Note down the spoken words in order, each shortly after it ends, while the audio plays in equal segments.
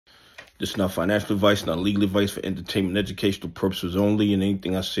This is not financial advice, not legal advice, for entertainment and educational purposes only, and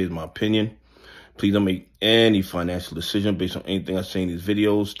anything I say is my opinion. Please don't make any financial decision based on anything I say in these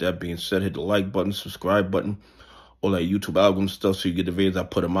videos. That being said, hit the like button, subscribe button, all that YouTube algorithm stuff so you get the videos I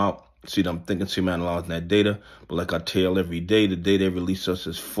put them out. See that I'm thinking, see I'm analyzing that data. But like I tell every day, the data they release us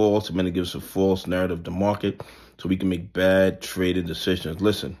is false. It's meant to give us a false narrative of the market so we can make bad trading decisions.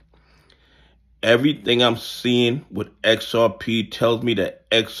 Listen, everything I'm seeing with XRP tells me that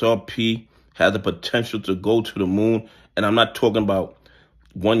XRP has the potential to go to the moon. And I'm not talking about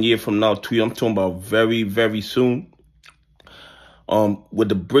 1 year from now, 2 years. I'm talking about very, very soon. With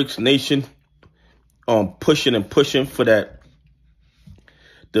the BRICS nation pushing and pushing for that,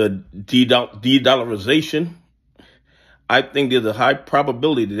 the de-dollarization, I think there's a high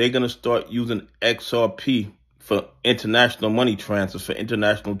probability that they're going to start using XRP for international money transfers, for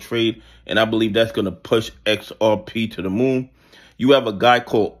international trade. And I believe that's going to push XRP to the moon. You have a guy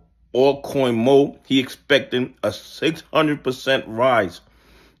called Altcoin Mo. He expecting a 600% rise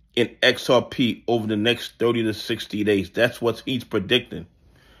in XRP over the next 30 to 60 days. That's what he's predicting.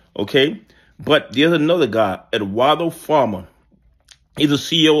 Okay? But there's another guy, Eduardo Farmer. He's the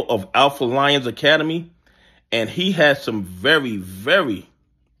CEO of Alpha Lions Academy. And he has some very, very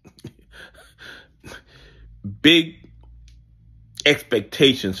big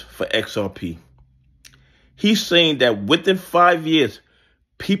expectations for XRP. He's saying that within 5 years,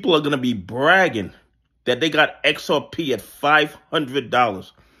 people are going to be bragging that they got XRP at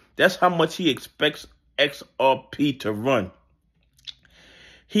 $500. That's how much he expects XRP to run.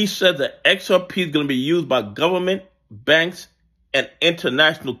 He said that XRP is going to be used by government, banks, and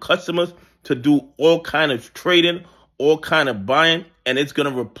international customers to do all kind of trading, all kind of buying, and it's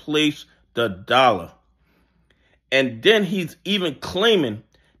going to replace the dollar. And then he's even claiming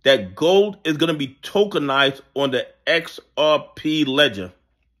that gold is going to be tokenized on the XRP ledger.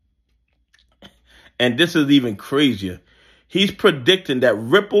 And this is even crazier. He's predicting that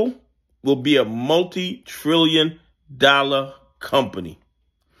Ripple will be a multi-trillion-dollar company.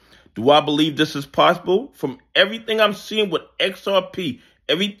 Do I believe this is possible? From everything I'm seeing with XRP,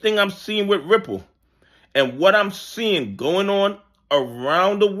 everything I'm seeing with Ripple, and what I'm seeing going on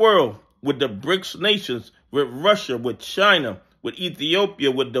around the world with the BRICS nations, with Russia, with China, with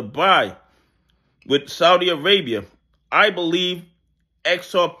Ethiopia, with Dubai, with Saudi Arabia, I believe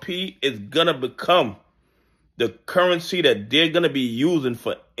XRP is going to become the currency that they're going to be using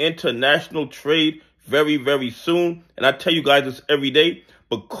for international trade very, very soon. And I tell you guys this every day,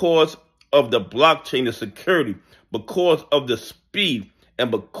 because of the blockchain, the security, because of the speed, and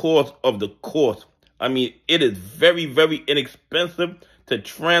because of the cost. I mean, it is very, very inexpensive to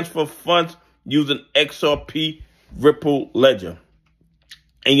transfer funds using XRP Ripple Ledger.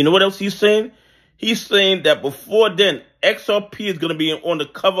 And you know what else he's saying? He's saying that before then, XRP is going to be on the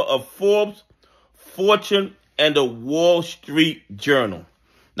cover of Forbes, Fortune, and the Wall Street Journal.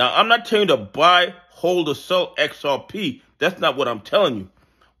 Now, I'm not telling you to buy, hold, or sell XRP. That's not what I'm telling you.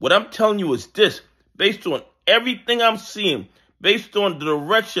 What I'm telling you is this. Based on everything I'm seeing, based on the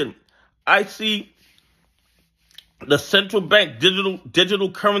direction I see the central bank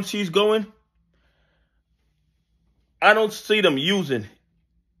digital currencies going, I don't see them using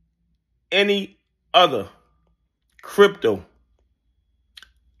any other crypto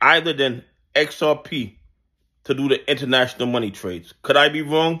other than XRP to do the international money trades. Could I be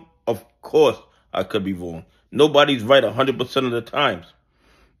wrong? Of course I could be wrong. Nobody's right 100% of the times.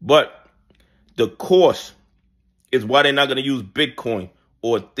 But the cost is why they're not going to use Bitcoin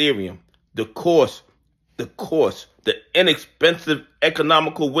or Ethereum. The inexpensive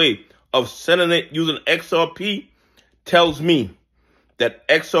economical way of sending it using XRP tells me that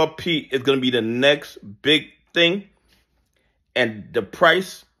XRP is going to be the next big thing, and the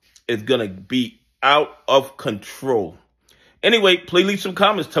price is going to be out of control. Anyway, please leave some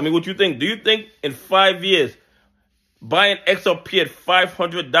comments. Tell me what you think. Do you think in 5 years, buying XRP at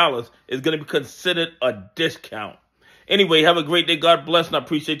 $500 is going to be considered a discount? Anyway, have a great day. God bless, and I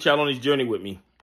appreciate y'all on this journey with me.